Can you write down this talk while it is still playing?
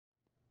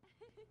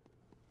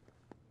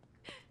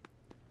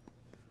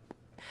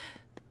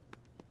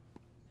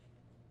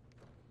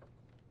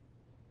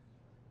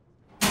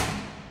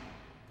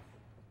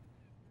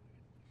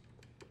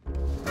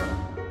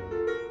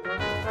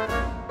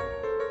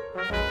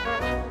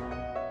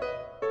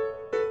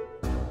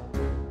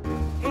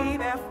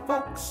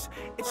folks,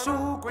 it's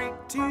so great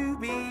to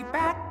be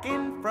back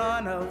in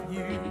front of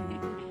you.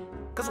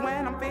 Cause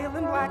when I'm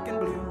feeling black and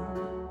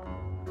blue,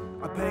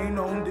 I paint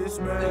on this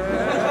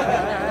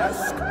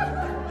mask.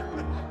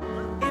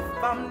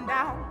 If I'm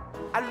down,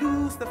 I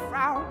lose the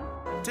frown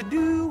to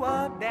do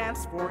a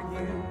dance for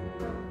you.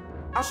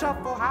 I'll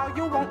shuffle how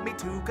you want me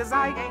to, cause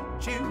I ain't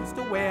choose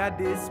to wear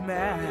this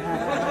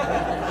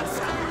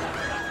mask.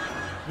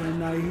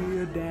 When I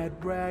hear that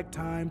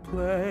ragtime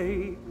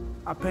play,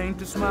 I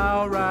paint a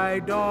smile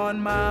right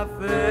on my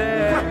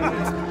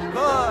face.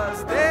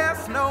 Cause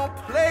there's no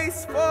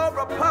place for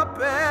a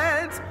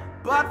puppet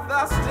but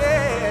the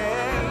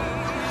stage.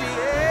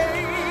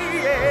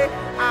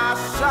 I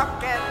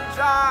shuck and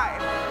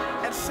jive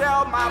and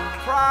shell my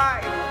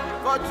pride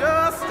for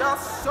just a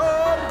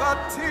song or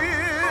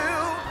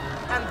two.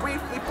 And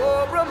briefly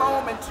for a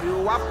moment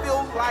too, I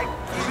feel like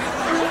you.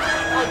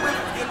 Oh, if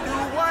you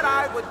knew what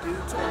I would do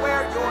to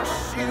wear your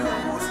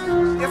shoes.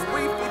 Yes,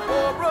 briefly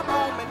for a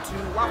moment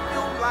too, I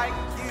feel like